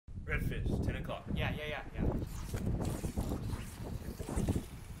o'clock. Yeah.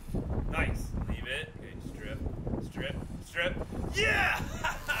 Nice. Leave it. Okay, strip. Yeah!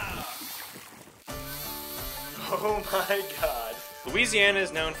 Oh my God. Louisiana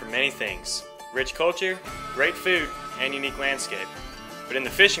is known for many things: rich culture, great food, and unique landscape. But in the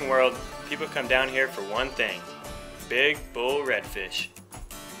fishing world, people come down here for one thing: big bull redfish.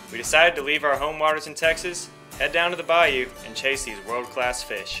 We decided to leave our home waters in Texas, head down to the bayou, and chase these world-class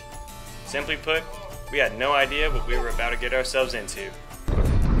fish. Simply put, we had no idea what we were about to get ourselves into.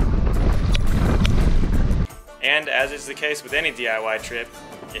 And as is the case with any DIY trip,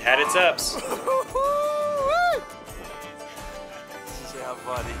 it had its ups. Yeah,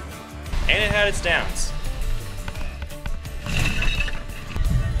 buddy. And it had its downs.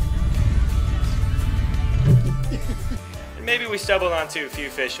 And maybe we stumbled onto a few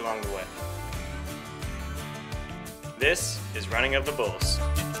fish along the way. This is Running of the Bulls.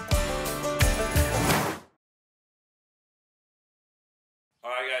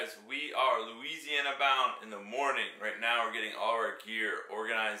 Alright guys, we are Louisiana bound in the morning. Right now we're getting all of our gear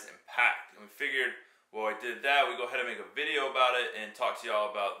organized and packed. And we figured, well, I did that, we go ahead and make a video about it and talk to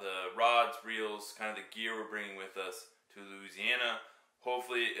y'all about the rods, reels, kind of the gear we're bringing with us to Louisiana.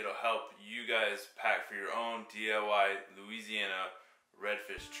 Hopefully it'll help you guys pack for your own DIY Louisiana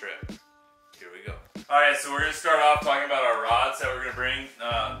redfish trip. Here we go. Alright, so we're going to start off talking about our rods that we're going to bring.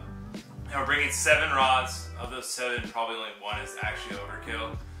 We're bringing 7 rods. Of those 7, probably only 1 is actually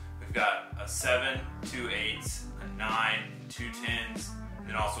overkill. We've got a 7, 2 8s, a 9, 2 10s, and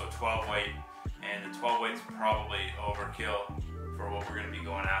then also a 12 weight. And the 12 weight's probably overkill for what we're going to be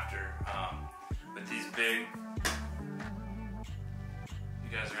going after. But these big, you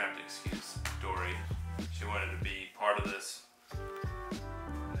guys are going to have to excuse Dory. She wanted to be part of this.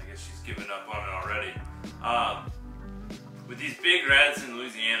 I guess she's given up on it already. With these big reds in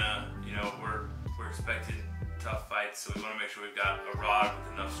Louisiana, you know, we're expecting tough fights, so we want to make sure we've got a rod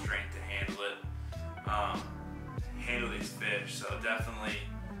with enough strength to handle it, handle these fish. So definitely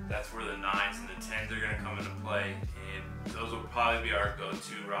that's where the 9s and the 10s are going to come into play, and those will probably be our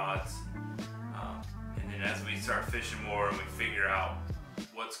go-to rods. And then as we start fishing more and we figure out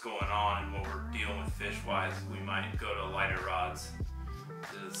what's going on and what we're dealing with fish-wise, we might go to lighter rods,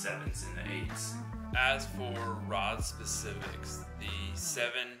 to the 7s and the 8s. As for rod specifics, the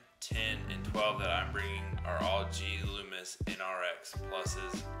 7, 10, and 12 that I'm bringing are all G Loomis NRX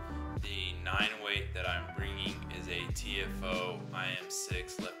pluses. The 9 weight that I'm bringing is a TFO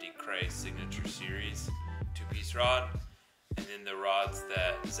IM6 Lefty Cray Signature Series 2-piece rod. And then the rods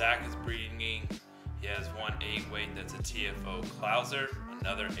that Zach is bringing, he has one 8 weight that's a TFO Clouser,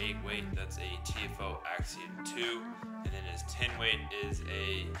 another 8 weight that's a TFO Axiom 2, and then his 10 weight is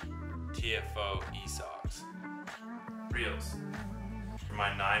a TFO Esox. Reels. For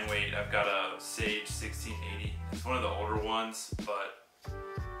my 9 weight, I've got a Sage 1680. It's one of the older ones, but I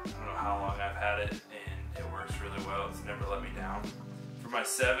don't know how long I've had it, and it works really well. It's never let me down. For my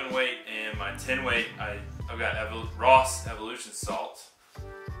 7 weight and my 10 weight, I've got Ross Evolution Salt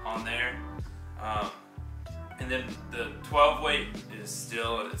on there. And then the 12 weight is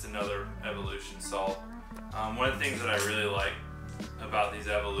still, it's another Evolution Salt. One of the things that I really like about these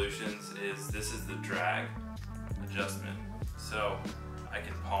Evolutions is this is the drag adjustment. So I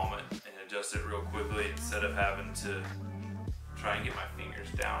can palm it and adjust it real quickly instead of having to try and get my fingers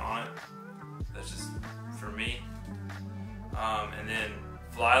down on it. That's just for me. And then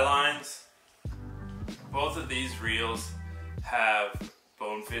fly lines. Both of these reels have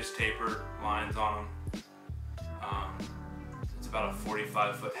bonefish taper lines on them. It's about a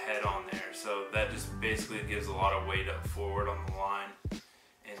 45-foot head on there, so that just basically gives a lot of weight up forward on the line,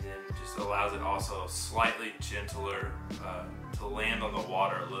 and then just allows it also slightly gentler to land on the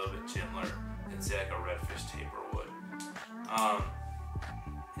water, a little bit gentler than say like a redfish taper would.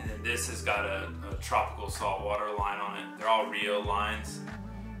 And then this has got a tropical saltwater line on it. They're all Rio lines.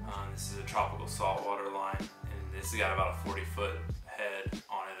 This is a tropical saltwater line, and this has got about a 40-foot head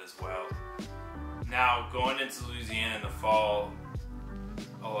on it as well. Now, going into Louisiana in the fall,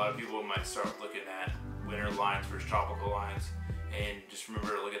 a lot of people might start looking at winter lines versus tropical lines, and just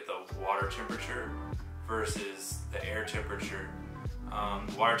remember to look at the water temperature versus the air temperature.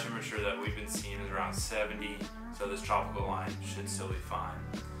 The water temperature that we've been seeing is around 70, so this tropical line should still be fine.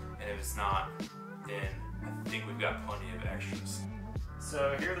 And if it's not, then I think we've got plenty of extras.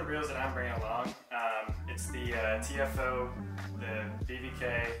 So here are the reels that I'm bringing along. It's the TFO, the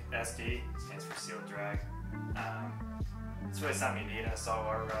BVK SD, stands for sealed drag. It's really something you need in a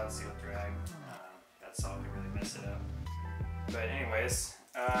saltwater rod, sealed drag. That's all can really mess it up. But anyways,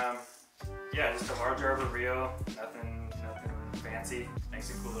 yeah, just a large arbor reel, nothing fancy. Makes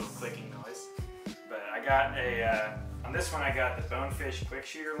a cool little clicking noise. But I got a, on this one I got the Bonefish quick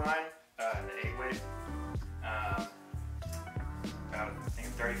shooter line, the 8-weight. About, I think,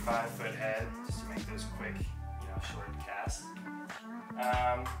 a 35-foot head, just to make those quick, short casts.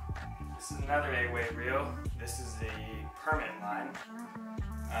 This is another 8-weight reel. This is the permanent line.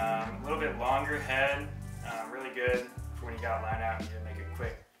 A little bit longer head, really good for when you got a line out and you make it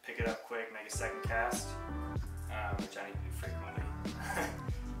quick, pick it up quick, make a second cast, which I need to do frequently.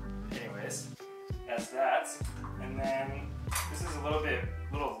 Anyways, that's that. And then this is a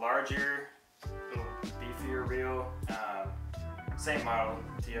little larger, little beefier reel. Same model,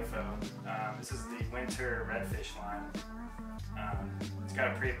 TFO. This is the winter Redfish line. It's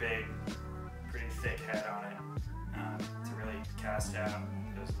got a pretty big, pretty thick head on it to really cast out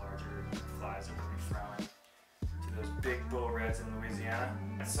those larger flies that we'll be throwing to those big bull reds in Louisiana.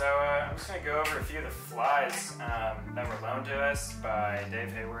 So I'm just going to go over a few of the flies that were loaned to us by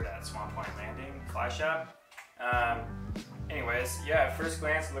Dave Hayward at Swan Point Landing Fly Shop. Anyways, yeah, at first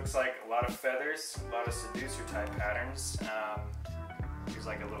glance it looks like a lot of feathers, a lot of seducer type patterns. Here's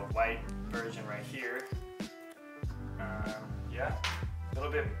like a little white version right here. Yeah, a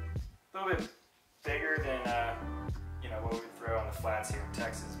little bit bigger than what we would throw on the flats here in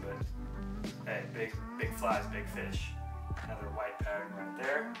Texas, but hey, big flies, big fish. Another white pattern right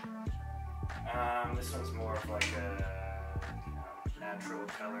there. This one's more of like a natural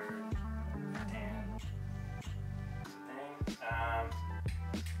colored tan thing.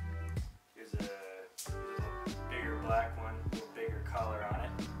 Here's a little bigger black one, a little bigger color on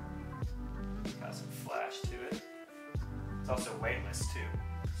it. Got some flash to it. It's also weightless too,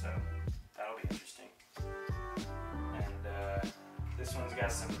 so that'll be interesting. And this one's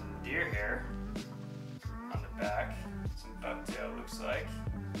got some deer hair on the back, some bucktail looks like.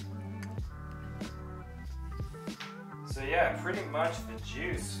 So yeah, pretty much the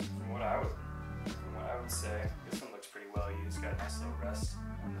juice from what I would say. This one looks pretty well used, got a nice little rust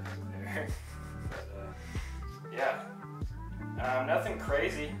on the hook there. But yeah, nothing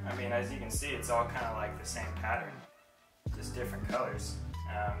crazy. I mean, as you can see, it's all kind of like the same pattern, just different colors.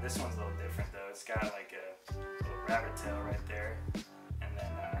 This one's a little different though. It's got like a little rabbit tail right there, and then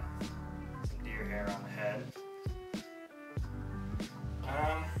some deer hair on the head.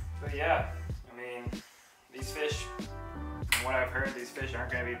 But yeah, I mean, these fish, from what I've heard, these fish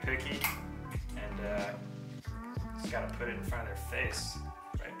aren't going to be picky, and just got to put it in front of their face,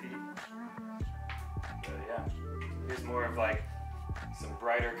 right, Pete? So yeah, here's more of like some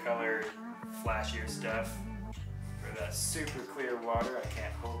brighter colored, flashier stuff for that super clear water. I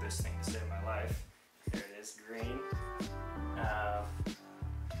can't hold this thing to save my life. There it is, green.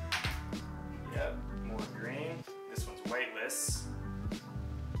 Yep, more green. This one's weightless.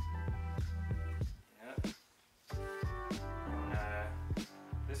 Yep. And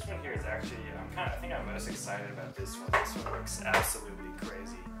this one here is actually, I think I'm most excited about this one. This one looks absolutely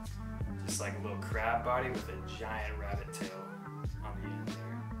crazy. Just like a little crab body with a giant rabbit tail on the end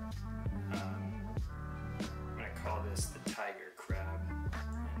there. I'm gonna call this the tiger crab,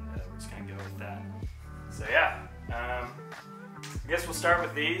 and we're just gonna go with that. So yeah, I guess we'll start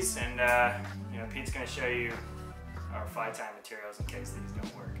with these, and Pete's gonna show you our fly tying materials in case these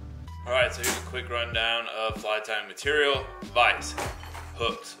don't work. Alright, so here's a quick rundown of fly tying material: vise,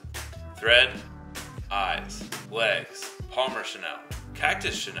 hooks, thread, eyes, legs, Palmer Chanel,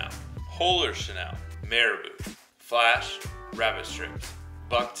 cactus Chanel, polar Chanel, marabou, flash, rabbit strips,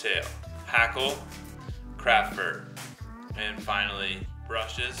 bucktail, hackle, craft fur, and finally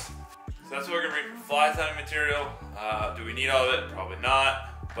brushes. So that's what we're gonna bring for fly tying material. Do we need all of it? Probably not,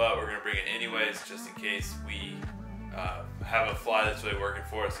 but we're gonna bring it anyways, just in case we have a fly that's really working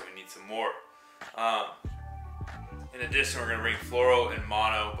for us and we need some more. In addition, we're gonna bring fluoro and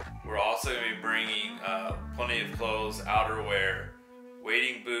mono. We're also gonna be bringing plenty of clothes, outerwear,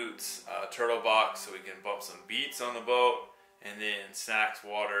 wading boots, turtle box so we can bump some beats on the boat, and then snacks,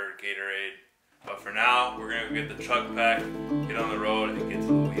 water, Gatorade. But for now, we're gonna get the truck packed, get on the road, and get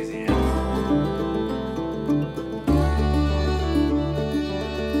to Louisiana.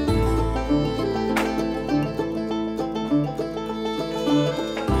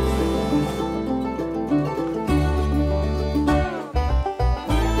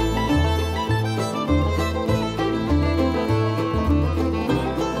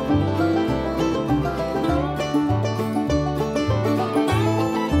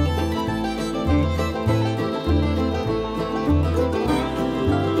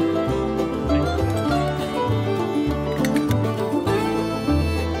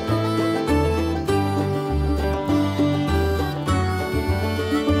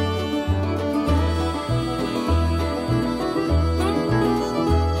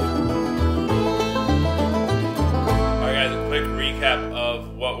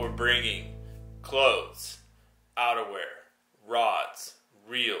 bringing clothes, outerwear, rods,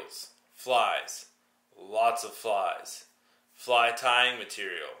 reels, flies, lots of flies, fly tying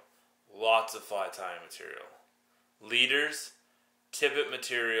material, lots of fly tying material, leaders, tippet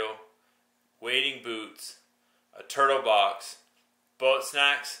material, wading boots, a turtle box, boat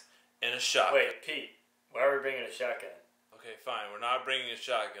snacks, and a shotgun. Wait, Pete, why are we bringing a shotgun? Okay, fine. We're not bringing a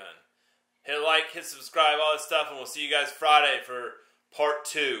shotgun. Hit like, hit subscribe, all that stuff, and we'll see you guys Friday for part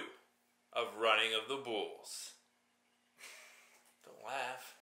 2 of Running of the Bulls. Don't laugh.